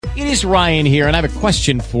It is Ryan here, and I have a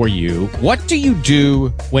question for you. What do you do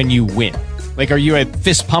when you win? Like, are you a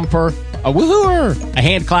fist pumper, a woohooer, a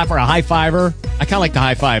hand clapper, a high fiver? I kind of like the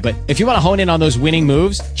high five, but if you want to hone in on those winning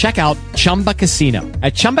moves, check out Chumba Casino.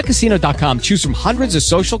 At ChumbaCasino.com, choose from hundreds of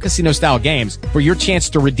social casino-style games for your chance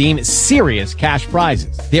to redeem serious cash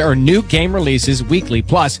prizes. There are new game releases weekly,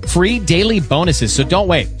 plus free daily bonuses. So don't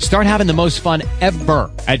wait. Start having the most fun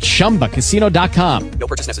ever at ChumbaCasino.com. No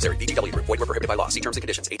purchase necessary. VGW. Void where prohibited by law. See terms and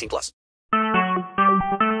conditions. 18 plus.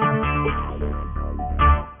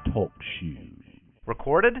 Talk shoes.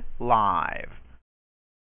 Recorded live.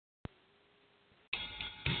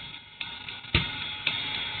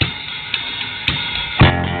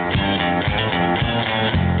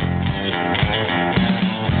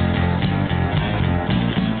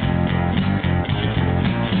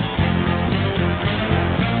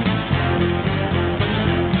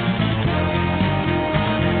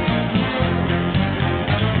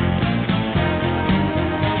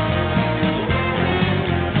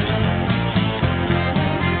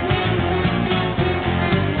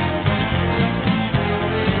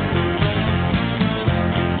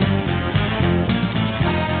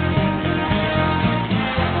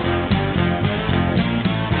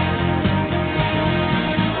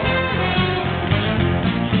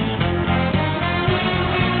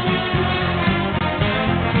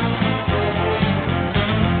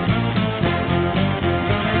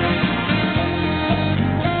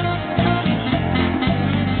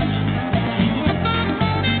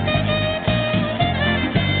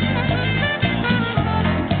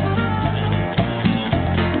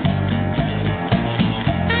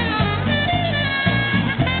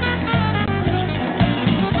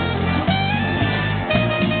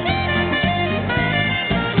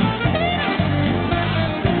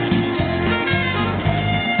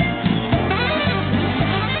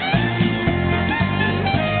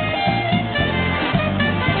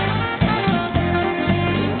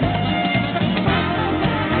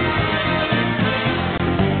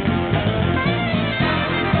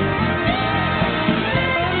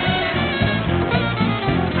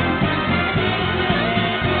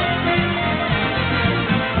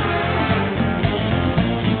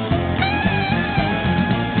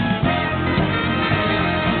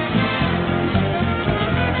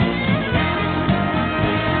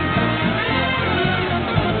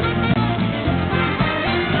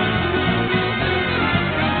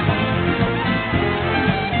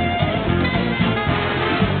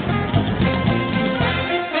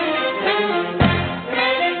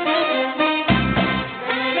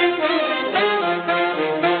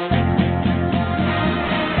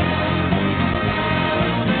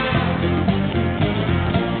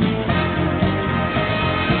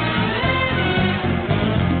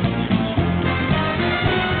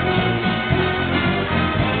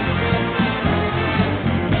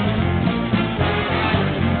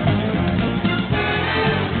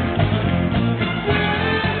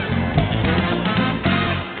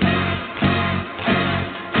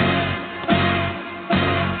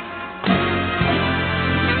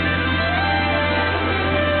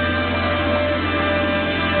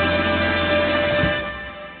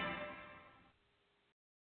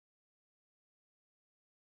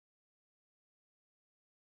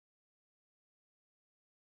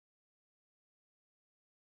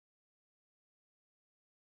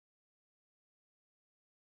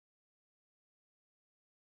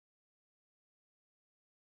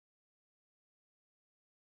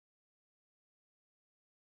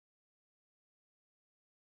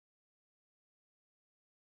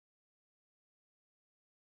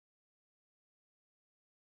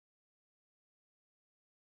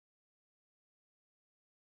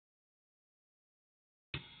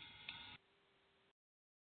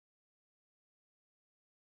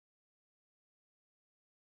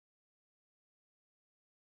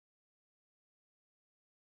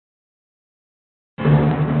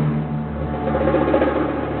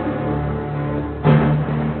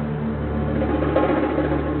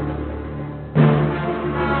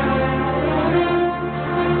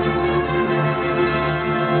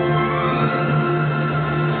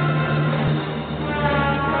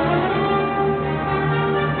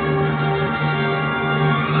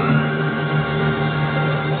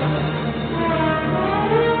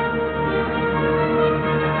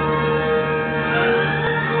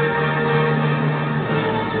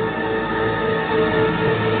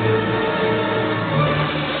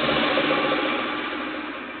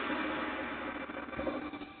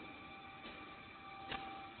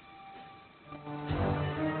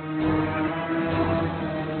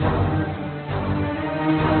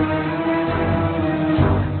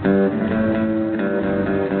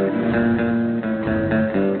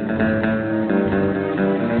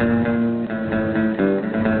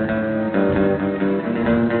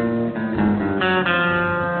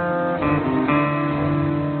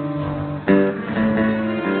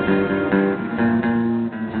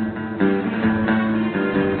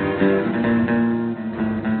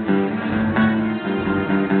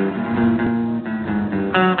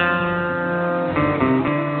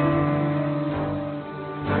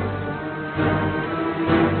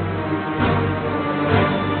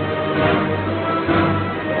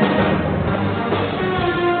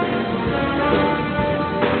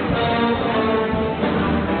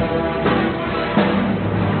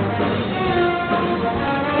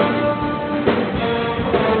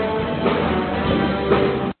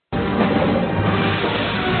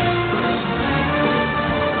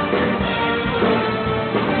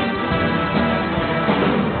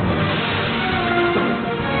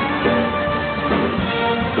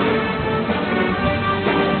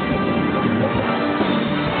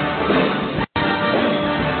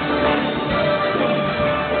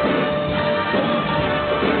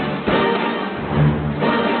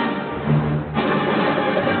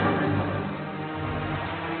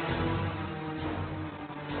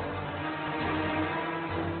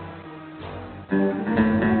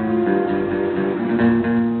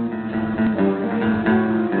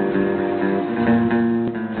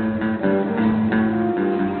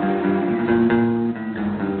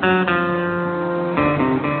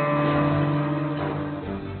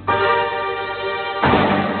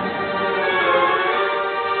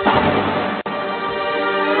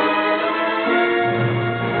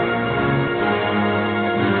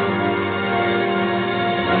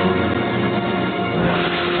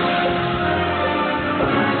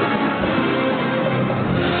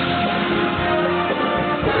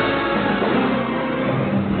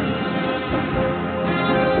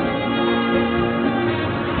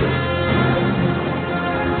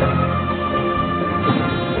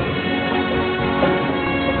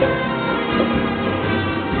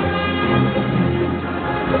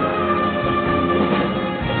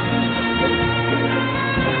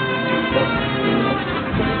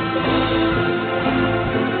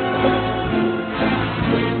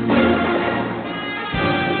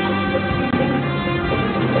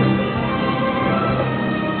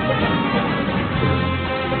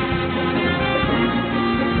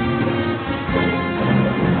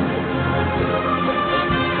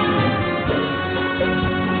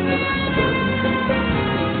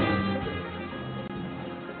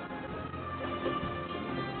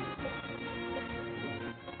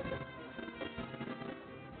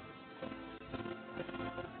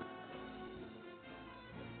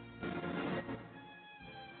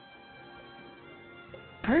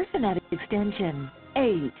 person at extension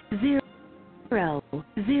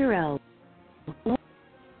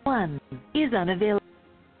 8001 is unavailable.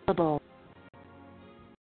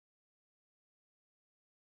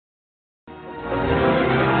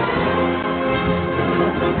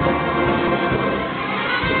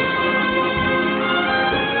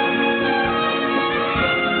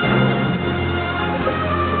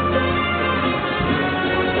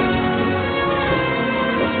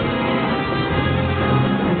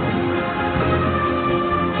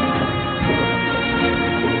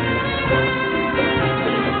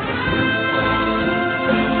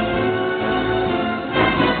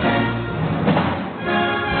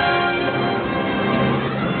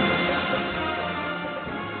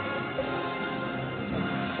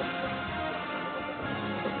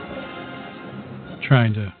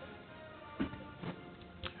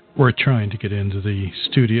 We're trying to get into the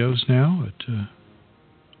studios now at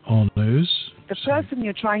All News. The person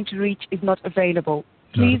you're trying to reach is not available.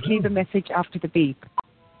 Please leave a message after the beep.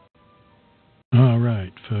 All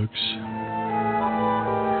right, folks.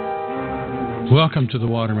 Welcome to the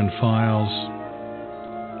Waterman Files.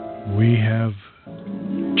 We have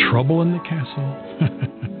trouble in the castle.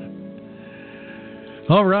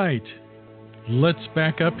 All right. Let's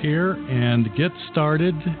back up here and get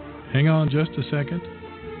started. Hang on just a second.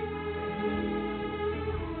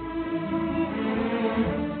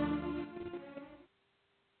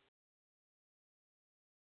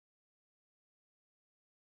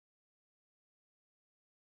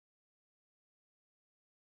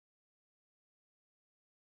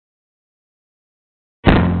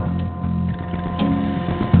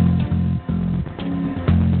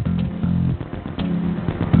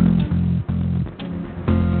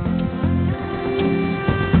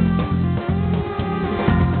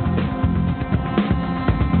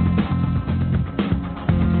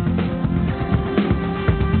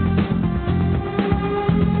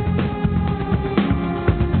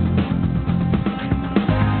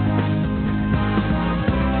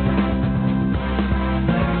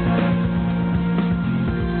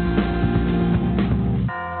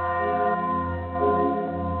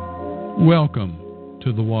 Welcome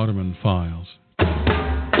to the Waterman Files.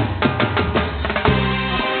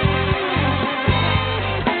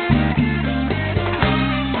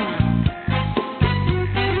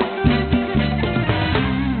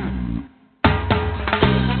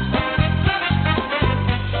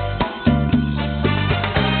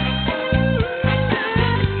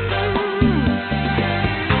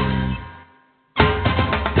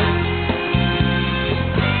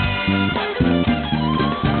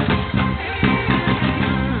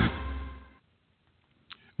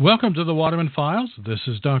 Welcome to the Waterman Files. This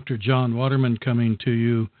is Dr. John Waterman coming to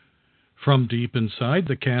you from deep inside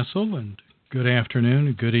the castle. And good afternoon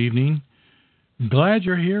and good evening. I'm glad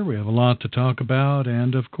you're here. We have a lot to talk about.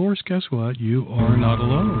 And, of course, guess what? You are not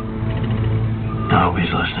alone. I hope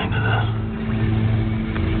he's listening to this.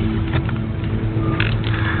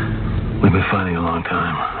 We've been fighting a long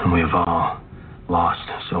time, and we have all lost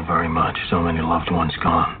so very much, so many loved ones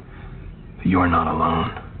gone. But you are not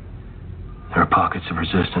alone. There are pockets of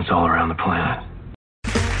resistance all around the planet.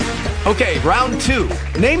 Okay, round two.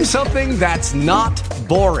 Name something that's not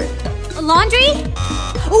boring. A laundry?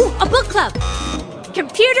 Ooh, a book club.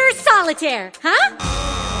 Computer solitaire, huh?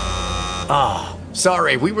 Ah,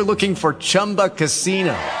 sorry, we were looking for Chumba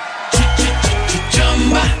Casino.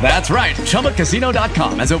 That's right,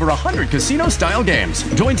 ChumbaCasino.com has over 100 casino-style games.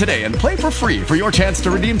 Join today and play for free for your chance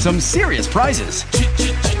to redeem some serious prizes.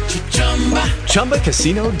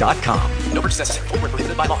 ChumbaCasino.com. No purchase necessary. Void where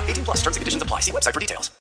prohibited by law. 18+ terms and conditions apply. See website for details.